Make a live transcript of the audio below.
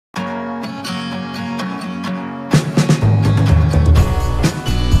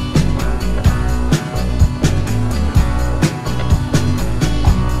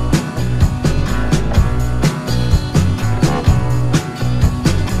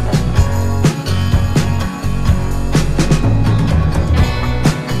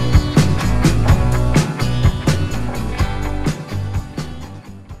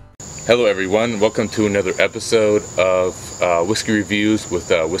Hello everyone, welcome to another episode of Whiskey Reviews with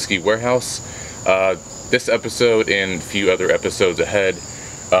Whiskey Warehouse. This episode and a few other episodes ahead,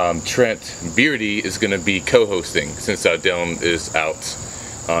 Trent Beardy is going to be co-hosting since Dylan is out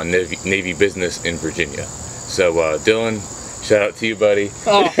on Navy business in Virginia. So Dylan, shout out to you, buddy.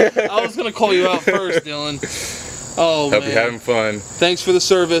 Oh, I was going to call you out first, Dylan. Oh, Hope man. you're having fun. Thanks for the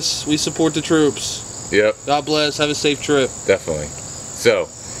service. We support the troops. Yep. God bless. Have a safe trip. Definitely. So,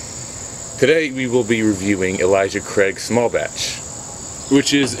 today we will be reviewing Elijah Craig Small Batch,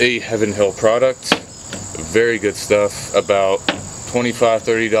 which is a Heaven Hill product. Very good stuff. About $25,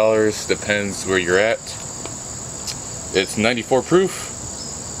 $30, depends where you're at. It's 94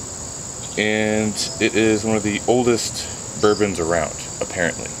 proof, and it is one of the oldest bourbons around,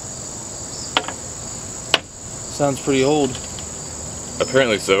 apparently. Sounds pretty old.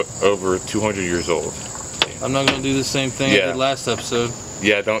 Apparently so, over 200 years old. I'm not going to do the same thing I did last episode.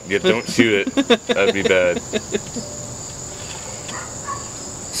 Yeah, don't shoot it. That'd be bad.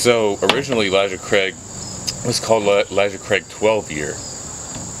 So originally Elijah Craig was called Elijah Craig 12 Year.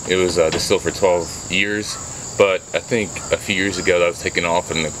 It was distilled for 12 years, but I think a few years ago that was taken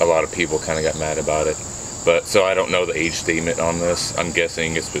off, and a lot of people kind of got mad about it. But so I don't know the age statement on this. I'm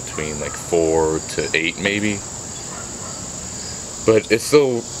guessing it's between like 4 to 8 maybe. But it's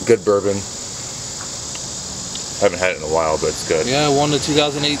still good bourbon. Haven't had it in a while, but it's good. Yeah, won the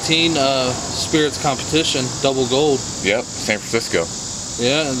 2018 Spirits competition, double gold. Yep, San Francisco.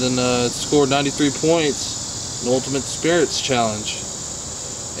 Yeah, and then it scored 93 points, an Ultimate Spirits Challenge.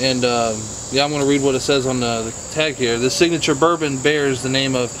 And yeah, I'm going to read what it says on the tag here. The signature bourbon bears the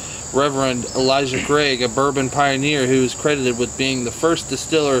name of Reverend Elijah Craig, a bourbon pioneer who is credited with being the first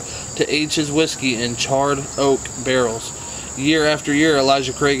distiller to age his whiskey in charred oak barrels. Year after year,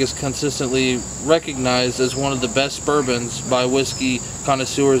 Elijah Craig is consistently recognized as one of the best bourbons by whiskey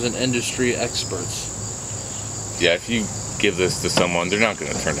connoisseurs and industry experts. Yeah, if you give this to someone, they're not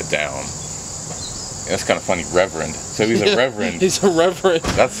going to turn it down. That's kind of funny, Reverend. So he's a Reverend. He's a Reverend.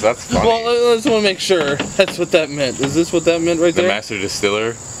 That's funny. Well, I just want to make sure that's what that meant. Is this what that meant right there? The Master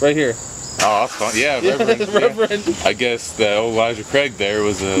Distiller? Right here. Oh, that's fun. Yeah, Reverend. Yeah, Reverend. Yeah. I guess the old Elijah Craig there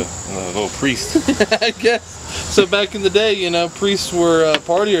was a little priest. I guess. So back in the day, you know, priests were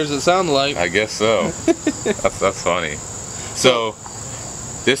partiers, it sounded like. I guess so. That's funny. So,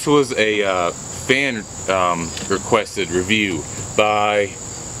 this was a fan requested review by,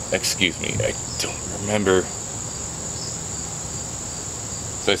 excuse me, I don't remember.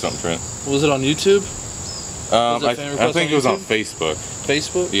 Say something, Trent. Was it on YouTube? I think it was on Facebook.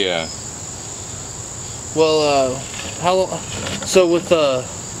 Facebook? Yeah. Well, how long? So with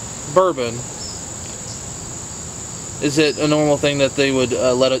bourbon, is it a normal thing that they would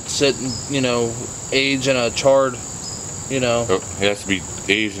let it sit and, you know, age in a charred, you know? It has to be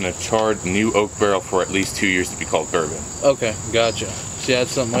aged in a charred new oak barrel for at least 2 years to be called bourbon. Okay, gotcha. See,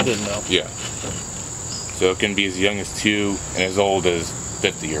 that's something I didn't know. Yeah. So it can be as young as 2 and as old as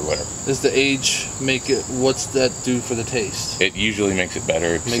 50 or whatever. Does the age make it, what's that do for the taste? It usually makes it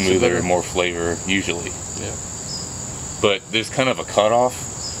better, smoother, more flavor, usually. Yeah. But there's kind of a cutoff.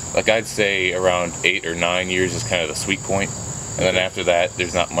 Like I'd say around 8 or 9 years is kind of the sweet point. And then after that,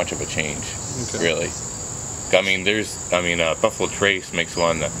 there's not much of a change, really. I mean, Buffalo Trace makes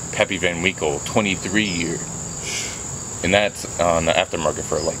one, Pappy Van Winkle, 23 year. And that's on the aftermarket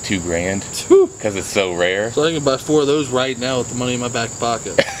for like $2,000 because it's so rare. So I can buy 4 of those right now with the money in my back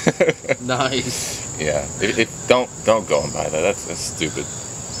pocket. Nice. Yeah, don't go and buy that. That's stupid.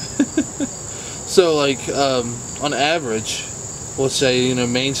 So like on average, let's say, you know,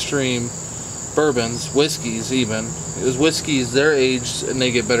 mainstream bourbons, whiskeys even, because whiskeys they're aged and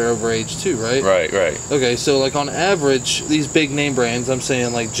they get better over age too, right? Right. Okay, so like on average, these big name brands, I'm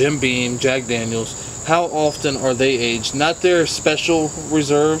saying like Jim Beam, Jack Daniels, how often are they aged? Not their special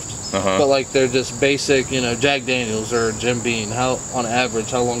reserved, but like they're just basic, you know, Jack Daniels or Jim Beam. How, on average,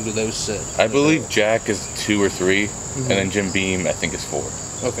 how long do those sit? I believe Jack is 2 or 3, and then Jim Beam I think is 4.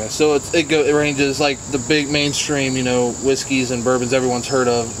 Okay, so it ranges like the big mainstream, you know, whiskeys and bourbons everyone's heard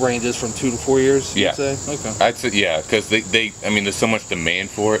of ranges from 2 to 4 years. Yeah. You'd say? Okay. I'd say because I mean there's so much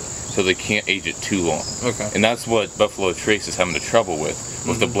demand for it, so they can't age it too long. Okay. And that's what Buffalo Trace is having the trouble with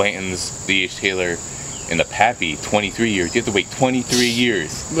the Blantons, the H. Taylor, and the Pappy. 23 years. You have to wait 23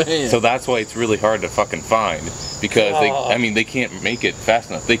 years. Man. So that's why it's really hard to fucking find, because they can't make it fast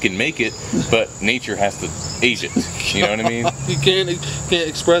enough. They can make it, but nature has to age it. You know what I mean? You can't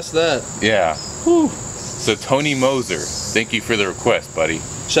express that. Yeah. Whew. So Tony Moser, thank you for the request, buddy.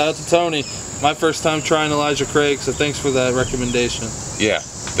 Shout out to Tony. My first time trying Elijah Craig, so thanks for that recommendation. Yeah,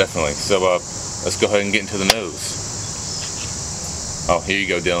 definitely. So let's go ahead and get into the nose. Oh, here you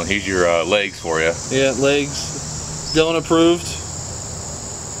go, Dylan. Here's your legs for you. Yeah, legs. Dylan approved.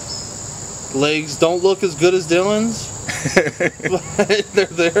 Legs don't look as good as Dylan's, but they're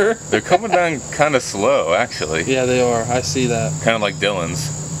there. They're coming down kind of slow, actually. Yeah, they are. I see that. Kind of like Dylan's.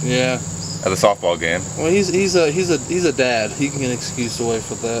 Yeah. At the softball game. Well, he's a dad. He can get an excuse away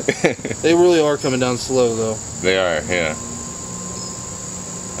for that. They really are coming down slow, though. They are, yeah.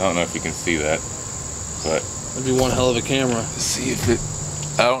 I don't know if you can see that, but That'd be one hell of a camera. let's see if it.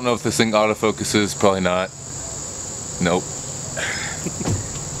 I don't know if this thing autofocuses. Probably not. Nope.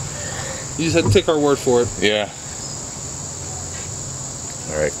 You just had to take our word for it. Yeah.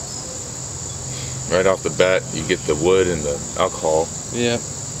 All right. Right off the bat, you get the wood and the alcohol. Yeah.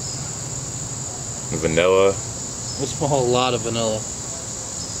 The vanilla. I smell a lot of vanilla.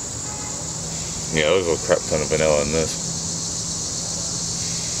 Yeah, there's a crap ton of vanilla in this.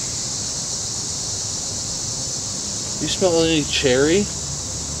 You smell any cherry?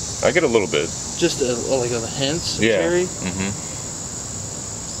 I get a little bit. Just like a hint of Yeah. cherry? Mm-hmm.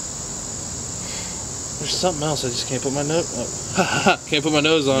 There's something else. I just can't put my nose. Oh. Can't put my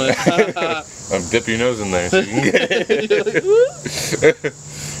nose on it. Dip your nose in there so you can get it. Like,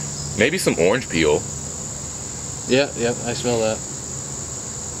 Maybe some orange peel. yeah, I smell that.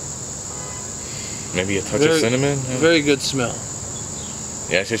 Maybe a touch of cinnamon. Very good smell.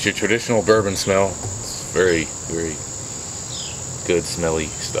 Yeah, it's just your traditional bourbon smell. It's very, very good smelly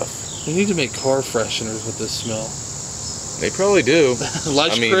stuff. We need to make car fresheners with this smell. They probably do.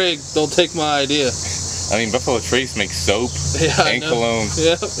 Elijah Craig, don't take my idea. I mean, Buffalo Trace makes soap and I know. cologne.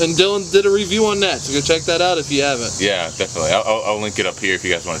 Yeah, and Dylan did a review on that, so go check that out if you haven't. Yeah, definitely. I'll link it up here if you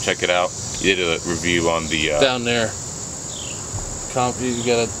guys want to check it out. You did a review on the... Down there. You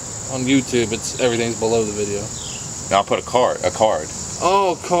got it on YouTube. Everything's below the video. Now I'll put a card.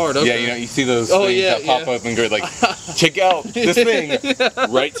 Oh, card. Okay. Yeah, you see those things that pop up and go like, check out this thing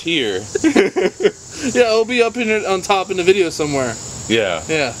right here. Yeah, it'll be up on top in the video somewhere. Yeah.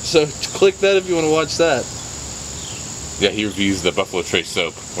 Yeah, so click that if you want to watch that. Yeah, he reviews the Buffalo Trace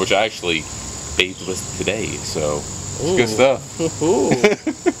soap, which I actually bathed with today, so it's good stuff. Ooh.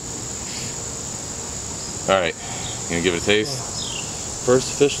 Alright, you gonna give it a taste?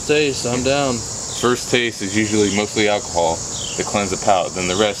 First official taste, I'm down. First taste is usually mostly alcohol to cleanse the palate, then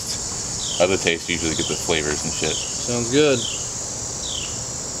the rest, other tastes usually get the flavors and shit. Sounds good.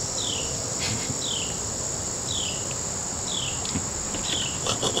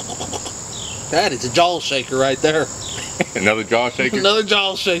 That is a jaw shaker right there. Another jaw shaker? Another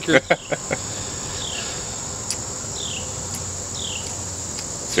jaw shaker.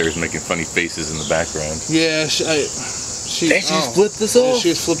 Sarah's making funny faces in the background. Yeah, she flipped this off. She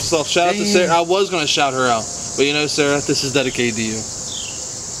just flipped us off. Shout out to Sarah. I was going to shout her out. But you know, Sarah, this is dedicated to you.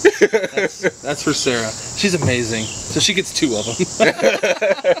 That's for Sarah. She's amazing. So she gets 2 of them.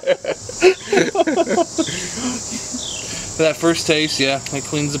 For that first taste, yeah, it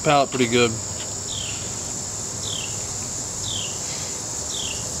cleans the palate pretty good.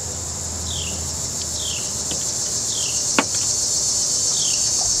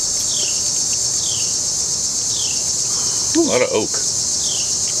 A lot of oak.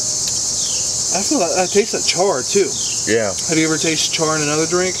 I feel like I taste that char too. Yeah. Have you ever tasted char in another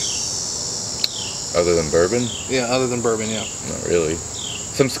drink? Other than bourbon? Yeah, other than bourbon, yeah. Not really.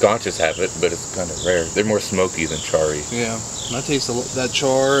 Some scotches have it, but it's kind of rare. They're more smoky than charry. Yeah, I tasted that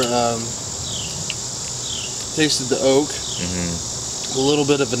char. Tasted the oak. Mm-hmm. A little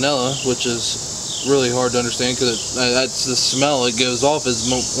bit of vanilla, which is really hard to understand because that's the smell it gives off is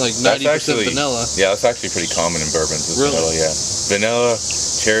like 90% vanilla. Yeah, that's actually pretty common in bourbons. Really? Vanilla, yeah. Vanilla,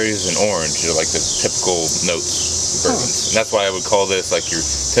 cherries, and orange are like the typical notes of bourbons. And that's why I would call this like your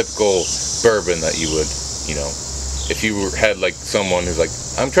typical bourbon that you would, you know, if you had like someone who's like,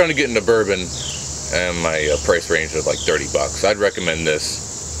 I'm trying to get into bourbon and my price range is like $30, I'd recommend this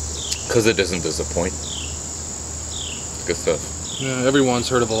because it doesn't disappoint. It's good stuff. Yeah,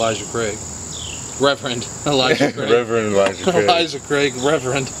 everyone's heard of Elijah Craig. Reverend Elijah Craig. Reverend Elijah Craig. Elijah Craig,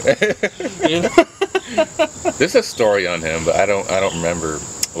 Reverend. You know? There's a story on him, but I don't remember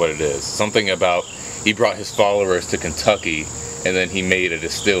what it is. Something about he brought his followers to Kentucky and then he made a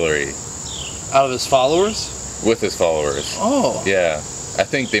distillery. Out of his followers? With his followers. Oh. Yeah. I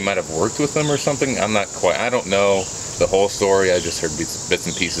think they might have worked with him or something. I don't know the whole story. I just heard bits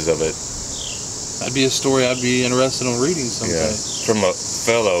and pieces of it. That'd be a story I'd be interested in reading someday. Yeah. From a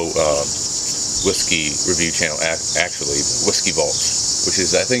fellow whiskey review channel, actually, Whiskey Vault, which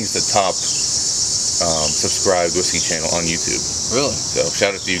is, I think, it's the top subscribed whiskey channel on YouTube. Really? So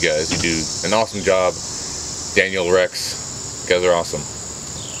shout out to you guys. You do an awesome job. Daniel, Rex, you guys are awesome.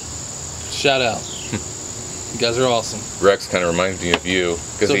 Shout out. You guys are awesome. Rex kind of reminds me of you.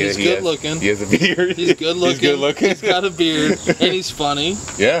 So he's good looking. He has a beard. He's good looking. He's good looking. He's got a beard. And he's funny.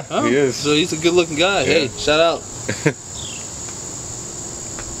 Yeah, he is. So he's a good looking guy. Yeah. Hey, shout out.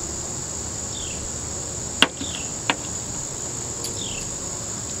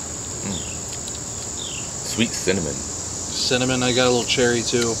 Sweet cinnamon. Cinnamon, I got a little cherry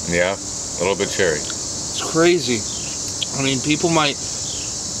too. Yeah, a little bit cherry. It's crazy. I mean, people might,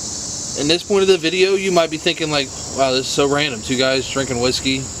 in this point of the video, you might be thinking like, wow, this is so random. Two guys drinking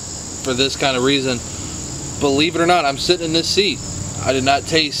whiskey for this kind of reason. Believe it or not, I'm sitting in this seat. I did not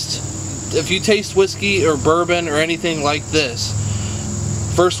taste. If you taste whiskey or bourbon or anything like this,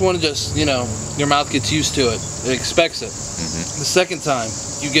 first one, just, you know, your mouth gets used to it. It expects it. The second time,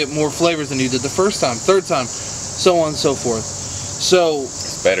 you get more flavors than you did the first time. Third time, so on and so forth. So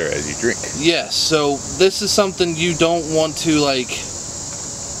it's better as you drink. yes, so this is something you don't want to like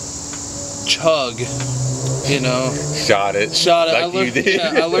chug, you know. Shot it. Like I learned, you did.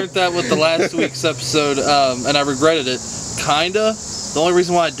 Yeah, I learned that with the last week's episode, and I regretted it. Kinda. The only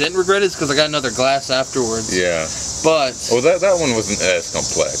reason why I didn't regret it is because I got another glass afterwards. Yeah. But well, that one wasn't as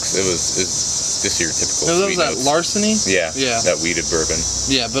complex. It's just your typical. Was that larceny? Yeah. Yeah. That weeded bourbon.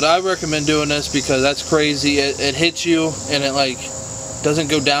 Yeah, but I recommend doing this because that's crazy. It hits you and it like doesn't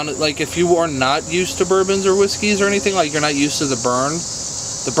go down. Like if you are not used to bourbons or whiskeys or anything, like you're not used to the burn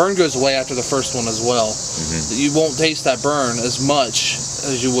goes away after the first one as well. You won't taste that burn as much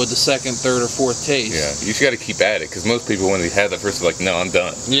as you would the second, third, or fourth taste. Yeah, you just got to keep at it because most people when they have that first, are like, no, I'm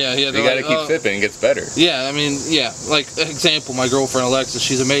done. Yeah. You got to keep sipping. It gets better. Yeah, I mean, yeah. Like example, my girlfriend Alexa,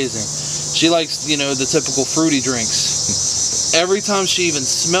 she's amazing. She likes, you know, the typical fruity drinks. Every time she even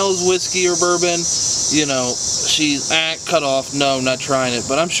smells whiskey or bourbon, you know, she's cut off. No, not trying it.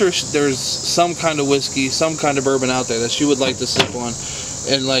 But I'm sure there's some kind of whiskey, some kind of bourbon out there that she would like to sip on.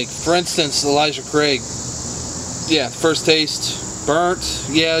 And like, for instance, Elijah Craig. Yeah, first taste, burnt.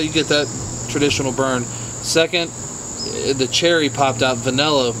 Yeah, you get that traditional burn. Second, the cherry popped out,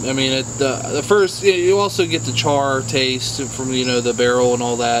 vanilla. I mean, the first, you also get the char taste from, you know, the barrel and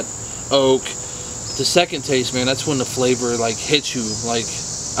all that, oak. The second taste, man, that's when the flavor like hits you. Like,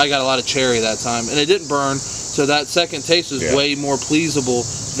 I got a lot of cherry that time, and it didn't burn. So that second taste was way more pleasable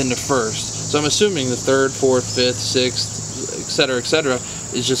than the first. So I'm assuming the third, fourth, fifth, sixth, etc.,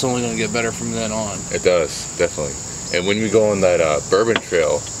 is just only going to get better from then on. It does, definitely. And when we go on that bourbon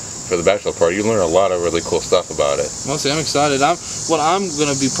trail for the bachelor party, you learn a lot of really cool stuff about it. Mostly, I'm excited. What I'm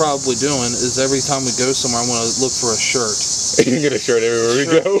going to be probably doing is every time we go somewhere, I'm going to look for a shirt. You can get a shirt everywhere we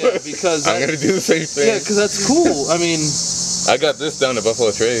go. Yeah, because I'm going to do the same thing. Yeah, because that's cool. I mean, I got this down at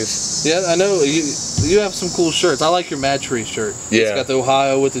Buffalo Trace. Yeah, I know. You have some cool shirts. I like your Mad Tree shirt. Yeah. It's got the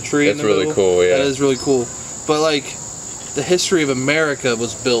Ohio with the tree in the really middle. Cool, yeah. That is really cool. But, like, the history of America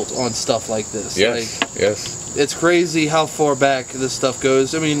was built on stuff like this. Yes, like, yes. It's crazy how far back this stuff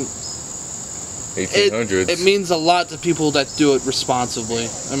goes. I mean, 1800s. It means a lot to people that do it responsibly.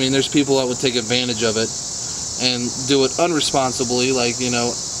 I mean, there's people that would take advantage of it and do it unresponsibly, like, you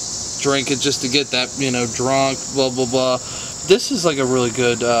know, drink it just to get that, you know, drunk, blah, blah, blah. This is like a really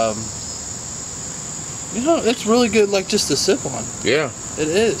good, you know, it's really good, like, just to sip on. Yeah. It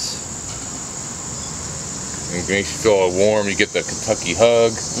is. It makes you feel all warm. You get the Kentucky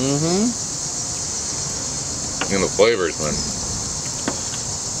hug. And the flavors, man.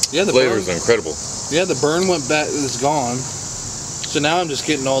 Yeah, the flavors are incredible. Yeah, the burn went back. It's gone. So now I'm just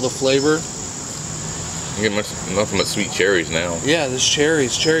getting all the flavor. You get nothing but sweet cherries now. Yeah, this cherry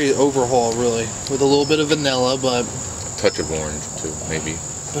overhaul, really, with a little bit of vanilla, but a touch of orange too, maybe.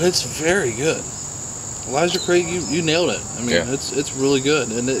 But it's very good. Elijah Craig, you nailed it. I mean, it's really good.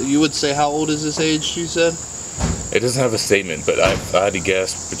 And you would say, how old is this age? You said. It doesn't have a statement, but I had to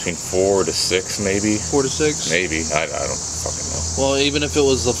guess between 4 to 6, maybe. 4 to 6? Maybe. I don't fucking know. Well, even if it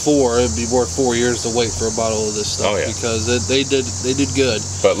was the 4, it'd be worth 4 years to wait for a bottle of this stuff. Oh, yeah. Because they did good.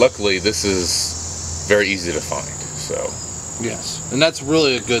 But luckily, this is very easy to find. So. Yes, and that's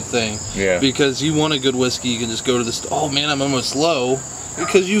really a good thing. Yeah. Because you want a good whiskey, you can just go to the store. Oh man, I'm almost low.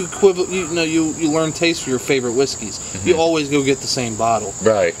 Because you learn taste for your favorite whiskeys. You always go get the same bottle.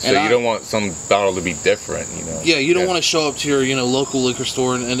 Right. So you don't want some bottle to be different, you know. Yeah, you don't want to show up to your, local liquor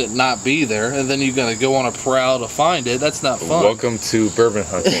store and it not be there, and then you got to go on a prowl to find it. That's not fun. Welcome to bourbon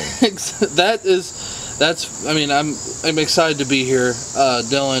hunting. I mean, I'm excited to be here,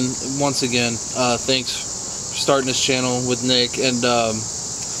 Dylan. Once again, thanks for starting this channel with Nick and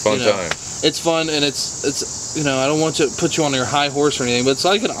fun time. It's fun, and it's I don't want to put you on your high horse or anything, but it's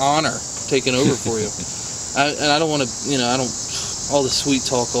like an honor taking over for you. I don't want to, I don't, all the sweet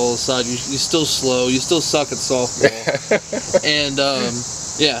talk all aside, you're still slow, you still suck at softball. And,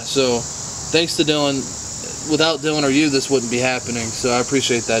 yeah, so thanks to Dylan. without Dylan or you, this wouldn't be happening. So I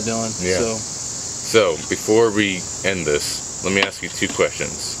appreciate that, Dylan. Yeah. So before we end this, let me ask you two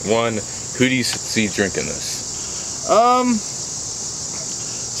questions. One, who do you see drinking this?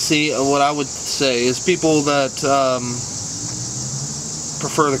 See, what I would say is people that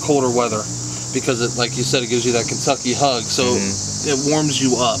prefer the colder weather, because it, like you said, it gives you that Kentucky hug, so it warms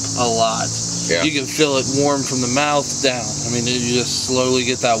you up a lot. Yeah. You can feel it warm from the mouth down. I mean, you just slowly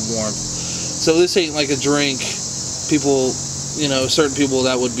get that warmth. So this ain't like a drink people, certain people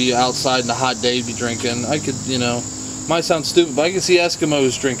that would be outside in a hot day be drinking. I could, might sound stupid, but I can see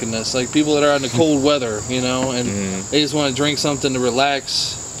Eskimos drinking this, like people that are in the cold weather, and they just want to drink something to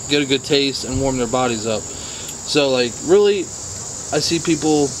relax, get a good taste, and warm their bodies up. So, like, really, I see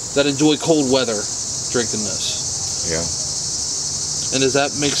people that enjoy cold weather drinking this. Yeah. And does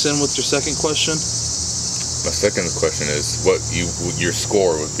that mix in with your second question? My second question is what your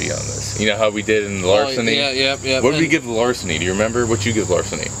score would be on this. You know how we did in the larceny? Yeah. What did we give the larceny? Do you remember what you give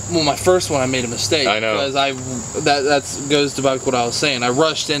larceny? Well, my first one I made a mistake. I know. Because that goes to about what I was saying. I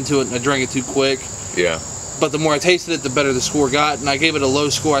rushed into it and I drank it too quick. Yeah. But the more I tasted it, the better the score got. And I gave it a low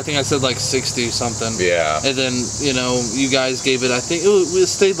score. I think I said like 60 something. Yeah. And then, you guys gave it, I think, it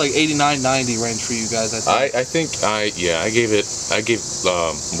stayed like 89, 90 range for you guys, I think. I gave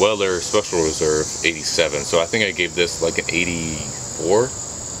Weller Special Reserve 87. So I think I gave this like an 84,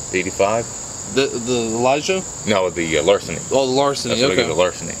 85. The Elijah? No, the larceny. Oh, the larceny, That's what okay. I gave the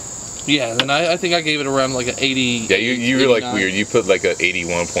larceny. Yeah, then I think I gave it around like an 80. Yeah, you were like weird. You put like a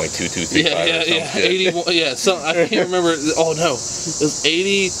 81.2235 yeah, or something. Yeah, 81. Yeah, I can't remember. Oh no, it was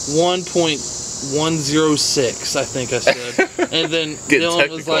 81.106. I think I said. And then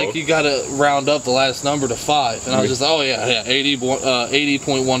Dylan was like, "You got to round up the last number to 5," and I was just, "Oh yeah,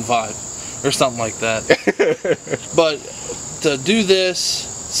 80.15 or something like that." But to do this,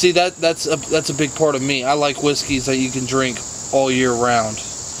 see that's a big part of me. I like whiskeys that you can drink all year round.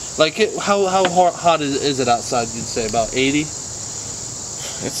 Like, how hot is it outside, you'd say? About 80?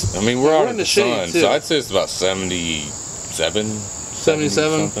 We're out in the shade, sun, too. so I'd say it's about 77.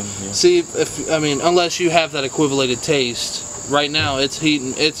 77? Something, yeah. See, unless you have that equivalated taste, right now it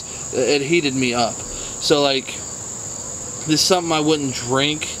heated me up. So, like, this is something I wouldn't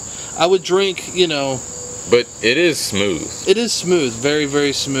drink. I would drink, But it is smooth. It is smooth, very,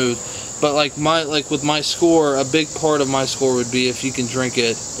 very smooth. But with my score, a big part of my score would be if you can drink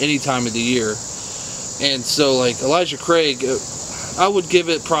it any time of the year. And so, like, Elijah Craig, I would give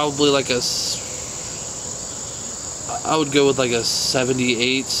it probably like I would go with like a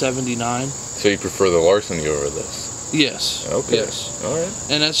 78, 79. So you prefer the larceny over this? Yes. Okay. Yes. All right.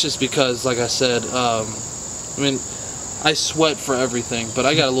 And that's just because, like I said, I sweat for everything, but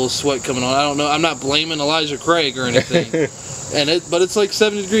I got a little sweat coming on. I don't know. I'm not blaming Elijah Craig or anything. But it's like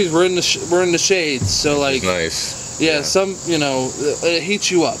 70 degrees. We're in the shades, so like. It's nice. Yeah, some it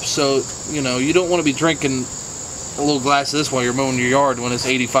heats you up. So you don't want to be drinking a little glass of this while you're mowing your yard when it's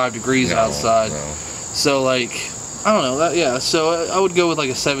 85 degrees outside. No. So like, I don't know. So I would go with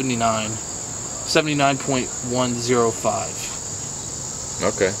like a 79.105.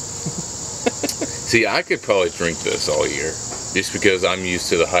 Okay. See, I could probably drink this all year, just because I'm used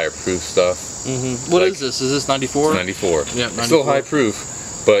to the higher proof stuff. What is this? Is this 94? It's 94. Yeah, 94. It's still high proof,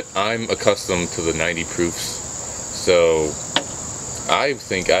 but I'm accustomed to the 90 proofs, so I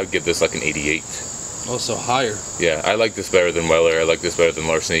think I would give this like an 88. Oh, so higher. Yeah, I like this better than Weller. I like this better than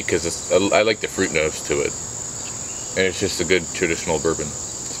larceny because I like the fruit notes to it, and it's just a good traditional bourbon.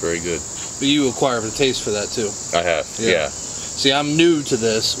 It's very good. But you acquired a taste for that too. I have. Yeah. See, I'm new to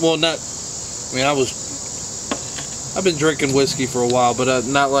this. Well, I've been drinking whiskey for a while, but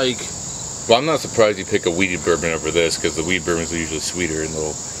not like. Well, I'm not surprised you pick a weeded bourbon over this because the weed bourbons are usually sweeter and a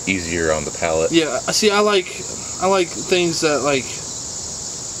little easier on the palate. Yeah, see, I like things that like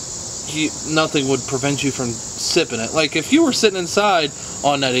nothing would prevent you from sipping it. Like if you were sitting inside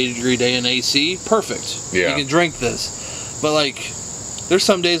on that 80-degree day in AC, perfect. Yeah. You can drink this. But like, there's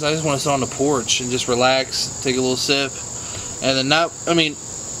some days I just want to sit on the porch and just relax, take a little sip, and then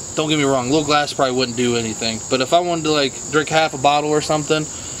don't get me wrong, a little glass probably wouldn't do anything. But if I wanted to like drink half a bottle or something,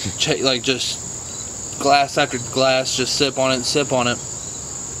 like just glass after glass, just sip on it,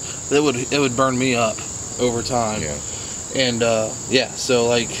 it would burn me up over time. Yeah. And so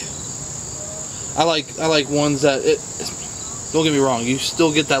like I like ones that don't get me wrong, you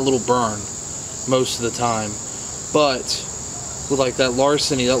still get that little burn most of the time, but with like that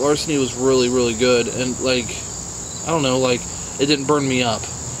larceny was really, really good, and like I don't know, like it didn't burn me up.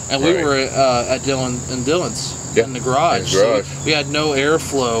 And we were at Dylan's in the garage. So we had no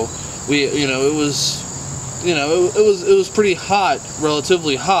airflow. It was pretty hot,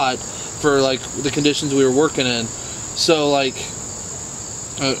 relatively hot for like the conditions we were working in. So like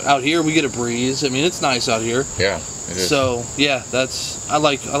out here we get a breeze. I mean, it's nice out here. Yeah, it is. So yeah, I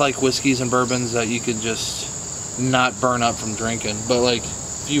like whiskeys and bourbons that you can just not burn up from drinking. But like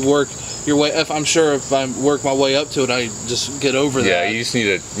if you work your way, I'm sure if I work my way up to it, I just get over that. Yeah, you just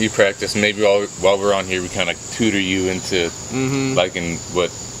need you practice. Maybe while we're on here, we kind of tutor you into liking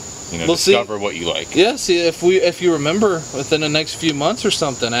what, discover what you like. Yeah, see, if you remember within the next few months or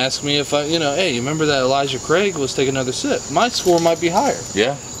something, ask me if hey, you remember that Elijah Craig? Let's take another sip. My score might be higher.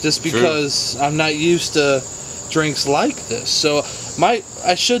 Yeah. Just because I'm not used to drinks like this. So I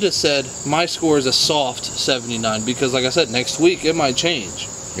should have said my score is a soft 79 because, like I said, next week it might change.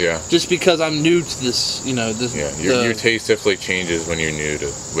 Yeah. Just because I'm new to this, this. Yeah, your taste definitely changes when you're new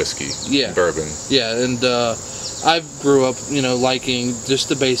to whiskey. Yeah. Bourbon. Yeah, and I grew up, liking just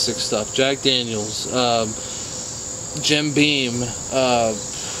the basic stuff. Jack Daniels, Jim Beam,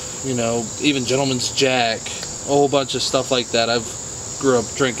 even Gentleman's Jack, a whole bunch of stuff like that. I've grew up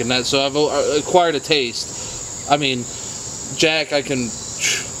drinking that, so I've acquired a taste. I mean, Jack, I don't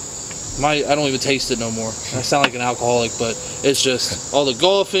even taste it no more. I sound like an alcoholic, but it's just all the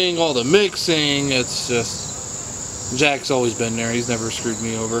golfing, all the mixing. It's just Jack's always been there. He's never screwed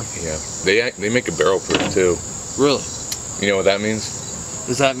me over. Yeah, they make a barrel proof too. Really? You know what that means?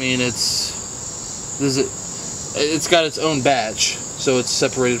 Does that mean it's got its own batch, so it's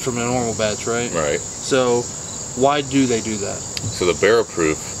separated from a normal batch, right? Right. So why do they do that? So the barrel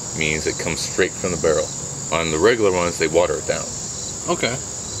proof means it comes straight from the barrel. On the regular ones, they water it down. Okay.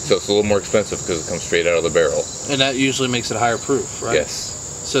 So it's a little more expensive because it comes straight out of the barrel. And that usually makes it higher proof, right? Yes.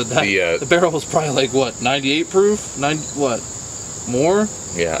 So that the barrel is probably like what, 98 proof? More?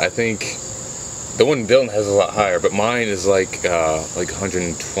 Yeah, I think the one Dylan has a lot higher, but mine is like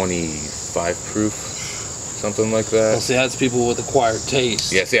 125 proof, something like that. Well, see, that's people with acquired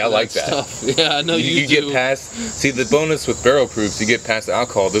taste. Yeah, see, I like that. Stuff. Yeah, I know you do. Get past. See, the bonus with barrel proofs, you get past the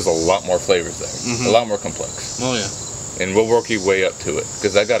alcohol. There's a lot more flavors there, a lot more complex. Oh yeah. And we'll work your way up to it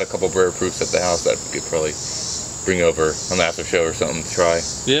because I got a couple barrel proofs at the house that we could probably bring over on the after show or something to try.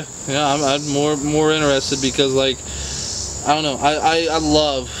 Yeah, I'm more interested because, like, I don't know, I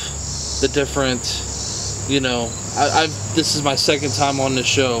love the different, this is my second time on this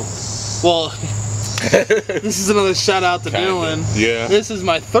show. Well, this is another shout out to Dylan. Yeah. This is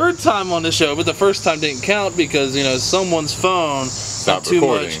my third time on the show, but the first time didn't count because, someone's phone stopped too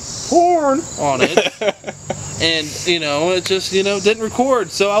recording. much porn on it. And, it just, didn't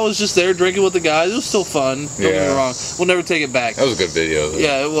record. So I was just there drinking with the guys. It was still fun. Don't get me wrong. We'll never take it back. That was a good video, though.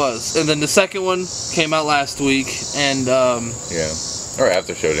 Yeah, it was. And then the second one came out last week. And, yeah. Our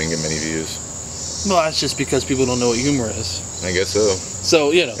after show didn't get many views. Well, that's just because people don't know what humor is. I guess so.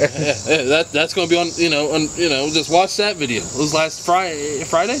 So, that's going to be on, just watch that video. It was last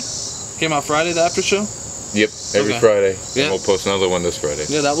Friday? Came out Friday, the after show? Yep, every Friday. Yeah. And we'll post another one this Friday.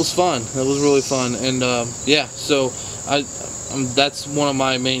 Yeah, that was fun. That was really fun. And, so that's one of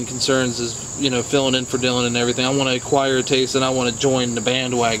my main concerns is, filling in for Dylan and everything. I want to acquire a taste and I want to join the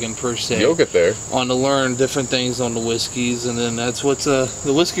bandwagon, per se. You'll get there. On to learn different things on the whiskeys. And then that's what the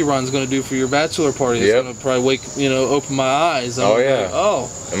whiskey run's going to do for your bachelor party. It's going to probably open my eyes. Oh, yeah. Like,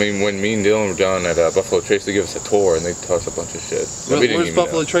 I mean, when me and Dylan were down at Buffalo Trace, they give us a tour and they taught us a bunch of shit. Where's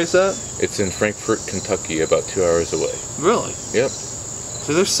Buffalo Trace at? It's in Frankfort, Kentucky, about 2 hours away. Really? Yep.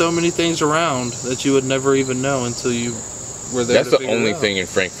 So there's so many things around that you would never even know until you were there. That's the only thing in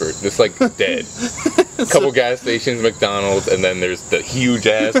Frankfurt. It's like dead. A couple gas stations, McDonald's, and then there's the huge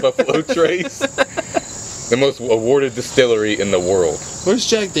ass Buffalo Trace. The most awarded distillery in the world. Where's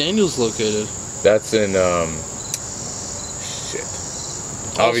Jack Daniels located? That's in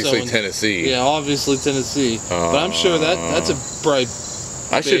obviously Tennessee. Yeah, obviously Tennessee. But I'm sure that's a bright.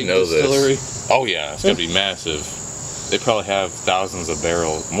 I should know distillery. this. Oh yeah, it's gonna be massive. They probably have thousands of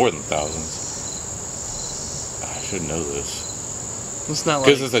barrels, more than thousands. I should know this. It's not like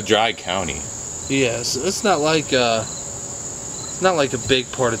because it's a dry county. Yes, it's not like a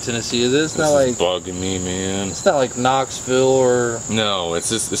big part of Tennessee, is it? It's not like bugging me, man. It's not like Knoxville or. No,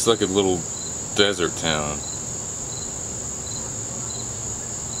 it's like a little desert town.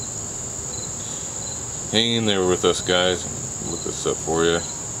 Hang in there with us, guys. Look this up for you.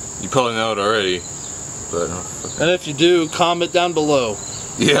 You probably know it already, but. And if you do, comment down below.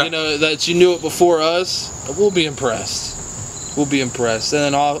 Yeah. That you knew it before us. We'll be impressed. We'll be impressed. And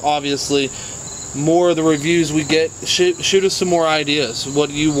then obviously, more of the reviews we get, shoot us some more ideas. What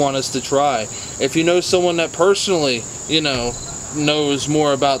do you want us to try? If you know someone that personally, knows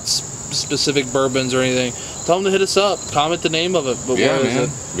more about specific bourbons or anything, tell them to hit us up. Comment the name of it. But yeah, what man. is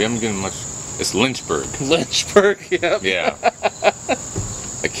it? We haven't given much. It's Lynchburg. Lynchburg, yep. Yeah.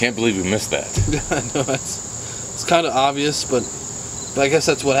 I can't believe we missed that. I know it's kind of obvious, but I guess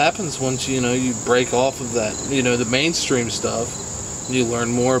that's what happens once you break off of that, the mainstream stuff, and you learn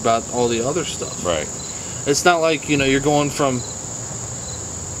more about all the other stuff. Right. It's not like you're going from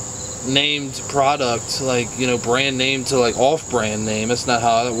named product, like brand name to like off-brand name. That's not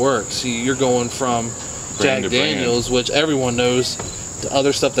how it works. You're going from Brand Jack to Daniels, brand. which everyone knows, to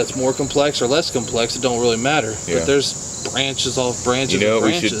other stuff that's more complex or less complex. It don't really matter. Yeah. But there's branches off branches. And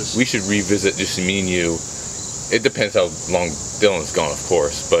branches. we should revisit just me and you. It depends how long Dylan's gone, of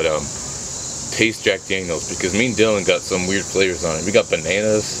course, but taste Jack Daniels, because me and Dylan got some weird flavors on it. We got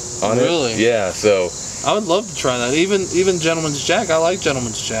bananas on it. Really? Yeah. So I would love to try that. Even Gentleman's Jack. I like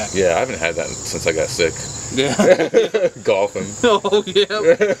Gentleman's Jack. yeah, I haven't had that since I got sick. Yeah. Golfing. Oh yeah.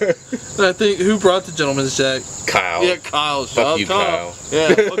 I think who brought the Gentleman's Jack? Kyle. Yeah, Kyle. Fuck you, Kyle.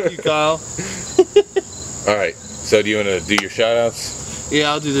 Yeah, fuck you, Kyle. All right. So do you want to do your shout outs?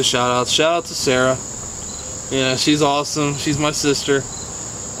 Yeah, I'll do the shout outs. Shout out to Sarah. Yeah, she's awesome. She's my sister.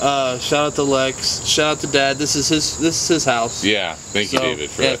 Shout out to Lex. Shout out to Dad. This is his house. Yeah. Thank you, David,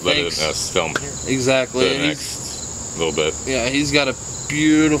 for letting us film here. Exactly. For the next little bit. Yeah, he's got a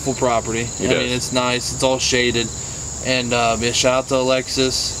beautiful property. He I does. mean, it's nice. It's all shaded. And yeah, shout out to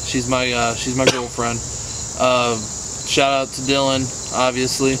Alexis. She's my girlfriend. Shout out to Dylan,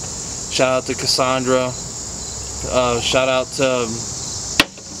 obviously. Shout out to Cassandra. Shout out to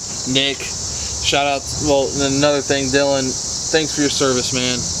Nick. Shout out. Well, and another thing, Dylan. Thanks for your service,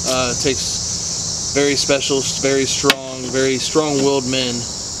 man. It takes very special, very strong-willed men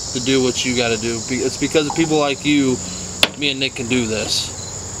to do what you got to do. It's because of people like you, me and Nick can do this.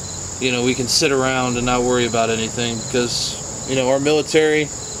 We can sit around and not worry about anything because, our military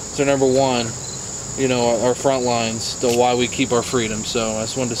is our number one. Our front lines, why we keep our freedom. So I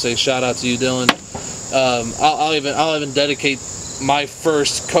just wanted to say shout out to you, Dylan. I'll even dedicate my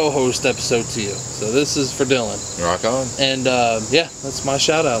first co-host episode to you. So this is for Dylan. Rock on. And yeah, that's my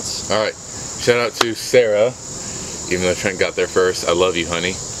shout outs. All right. Shout out to Sarah, even though Trent got there first. I love you,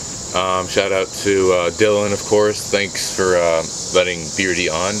 honey. Shout out to Dylan, of course. Thanks for letting Beardy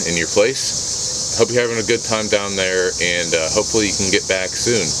on in your place. Hope you're having a good time down there, and hopefully you can get back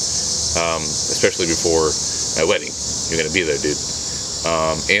soon, especially before my wedding. You're going to be there, dude.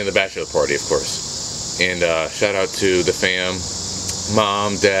 And the bachelor party, of course. And shout out to the fam,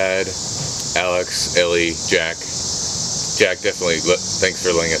 Mom, Dad, Alex, Ellie, Jack. Jack, definitely, thanks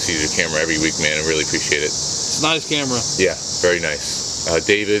for letting us use your camera every week, man. I really appreciate it. It's a nice camera. Yeah, very nice.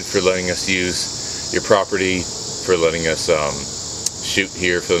 David, for letting us use your property, for letting us shoot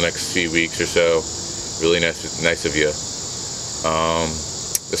here for the next few weeks or so. Really nice of you.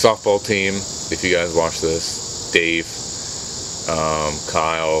 The softball team, if you guys watch this, Dave,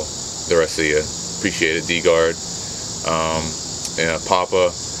 Kyle, the rest of you, appreciate it. D-Guard, and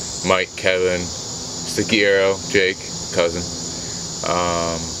Papa, Mike, Kevin, Sticky Arrow, Jake, cousin,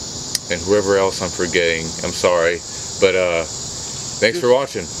 and whoever else I'm forgetting. I'm sorry, but thanks for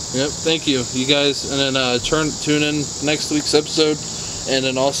watching. Yep, thank you. You guys, and then tune in next week's episode, and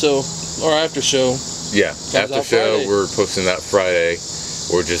then also our after show. Yeah, after show, Friday. we're posting that Friday.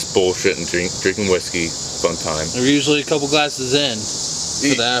 We're just bullshitting, drinking whiskey, fun time. We're usually a couple glasses in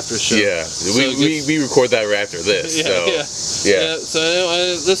for the after show. Yeah, So we record that right after this. Yeah, so, yeah. So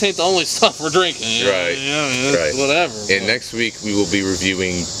this ain't the only stuff we're drinking. Right. Right. Whatever. And next week we will be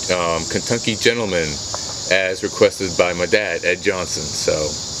reviewing Kentucky Gentleman, as requested by my dad, Ed Johnson. So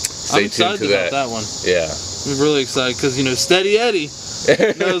I'm stay tuned excited to that. about that one. Yeah. I'm really excited because Steady Eddie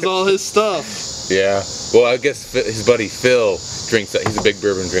knows all his stuff. Yeah. Well, I guess his buddy Phil drinks that. He's a big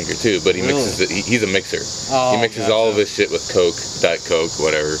bourbon drinker too, but he mixes it. He's a mixer. Oh, He mixes all of his shit with Coke, Diet Coke,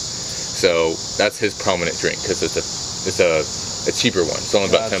 whatever. So that's his prominent drink because it's a cheaper one. It's only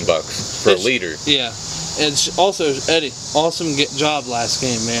about $10 for a liter. Yeah. And also, Eddie, awesome job last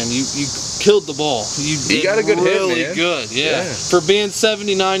game, man. You killed the ball. You did got a good hit, really man. good. Yeah. Yeah. For being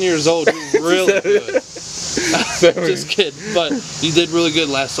 79 years old, you're really good. Just kidding. But you did really good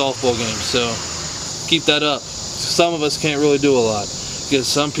last softball game, so keep that up. Some of us can't really do a lot because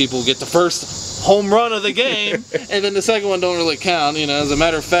some people get the first home run of the game and then the second one don't really count, as a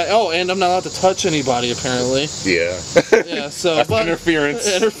matter of fact. Oh, and I'm not allowed to touch anybody apparently. Yeah. Yeah, so That's interference.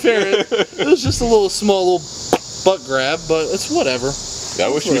 It was just a small little butt grab, but it's whatever.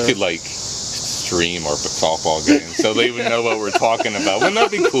 I wish we could stream our softball games so they would know what we're talking about. Wouldn't that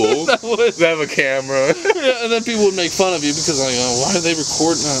be cool? That would. To have a camera. Yeah, and then people would make fun of you because why are they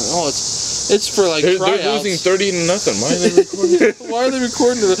recording? Oh, it's for They're tryouts. losing 30 to nothing. Why are they recording? Why are they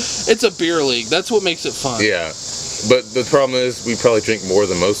recording? It's a beer league. That's what makes it fun. Yeah. But the problem is, we probably drink more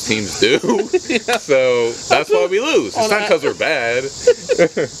than most teams do. Yeah. So that's why we lose. It's not because we're bad.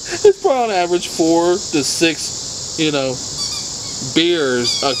 It's probably on average 4 to 6,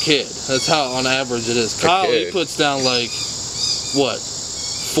 beers a kid. That's how on average it is. Kyle, he puts down like, what,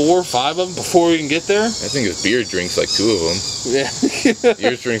 4 or 5 of them before we can get there? I think his beer drinks like 2 of them. Yeah.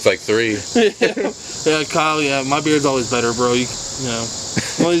 Yours drinks like 3. Yeah, Kyle, my beard's always better, bro.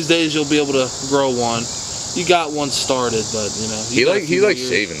 One of these days you'll be able to grow one. You got one started, but he likes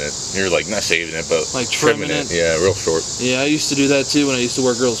shaving it. You're like not shaving it, but like trimming it. Yeah, real short. Yeah, I used to do that too when I used to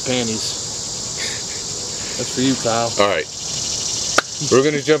wear girls' panties. That's for you, Kyle. All right, we're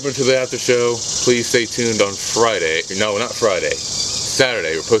gonna jump into the after show. Please stay tuned on Friday. No, not Friday.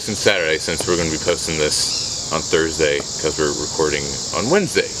 Saturday. We're posting Saturday since we're gonna be posting this on Thursday because we're recording on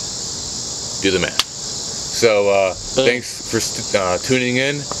Wednesday. Do the math. So thanks for tuning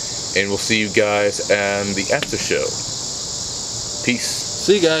in. And we'll see you guys in the after show. Peace.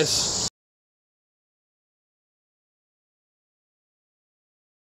 See you guys.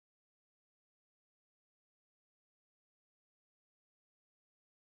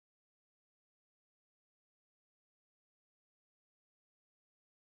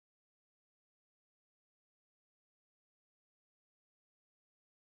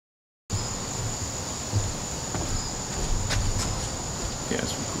 Yeah,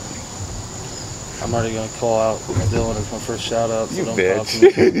 it's recording. I'm already gonna call out Dylan as my first shout out. So you don't bitch.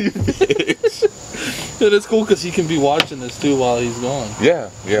 You bitch. And it's cool because he can be watching this too while he's gone. Yeah,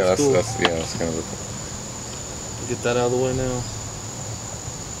 that's cool. that's kind of a... Get that out of the way now.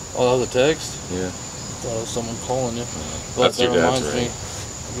 Oh, that was a text? Yeah. I thought it was someone calling you. But That's that your dad's, reminds right? me.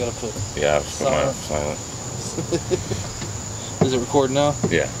 You gotta put silent. Is it recording now?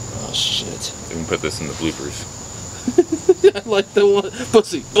 Yeah. Oh shit. We can put this in the bloopers. I like the one.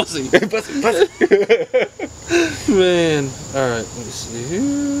 Pussy. Pussy. Man. Alright, let me see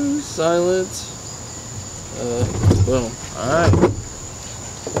here. Silent. Boom. Alright.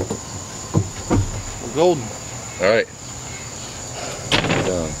 We're golden. Alright.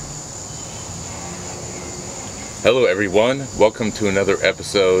 Done. Hello everyone. Welcome to another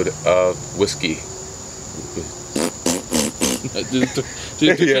episode of Whiskey. Do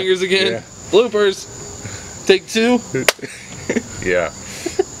two fingers again. Yeah. Bloopers. Take 2. Yeah.